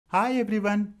Hi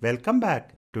everyone, welcome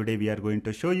back. Today we are going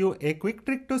to show you a quick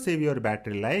trick to save your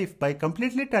battery life by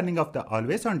completely turning off the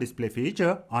always on display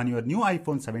feature on your new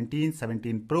iPhone 17,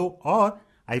 17 Pro or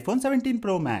iPhone 17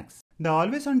 Pro Max. The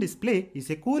always on display is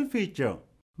a cool feature.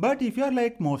 But if you are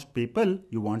like most people,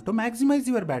 you want to maximize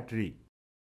your battery.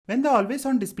 When the always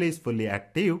on display is fully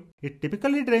active, it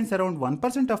typically drains around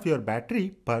 1% of your battery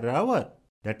per hour.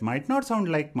 That might not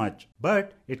sound like much,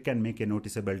 but it can make a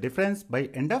noticeable difference by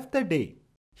end of the day.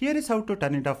 Here is how to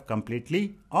turn it off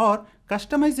completely or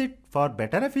customize it for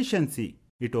better efficiency.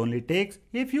 It only takes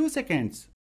a few seconds.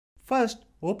 First,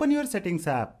 open your settings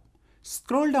app.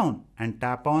 Scroll down and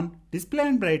tap on Display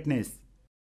and Brightness.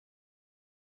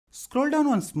 Scroll down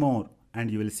once more and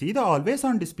you will see the always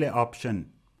on display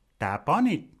option. Tap on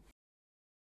it.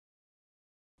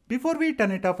 Before we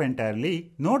turn it off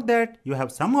entirely, note that you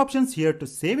have some options here to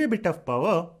save a bit of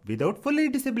power without fully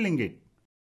disabling it.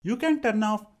 You can turn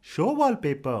off Show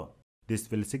Wallpaper.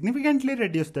 This will significantly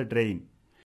reduce the drain.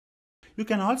 You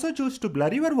can also choose to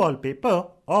blur your wallpaper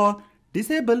or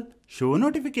disable Show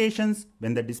Notifications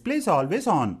when the display is always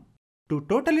on. To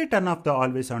totally turn off the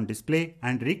always on display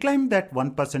and reclaim that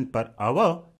 1% per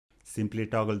hour, simply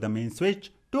toggle the main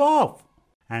switch to off.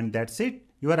 And that's it.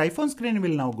 Your iPhone screen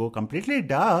will now go completely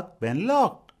dark when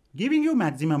locked, giving you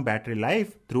maximum battery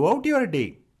life throughout your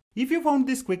day. If you found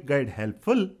this quick guide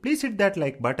helpful, please hit that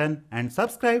like button and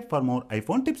subscribe for more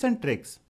iPhone tips and tricks.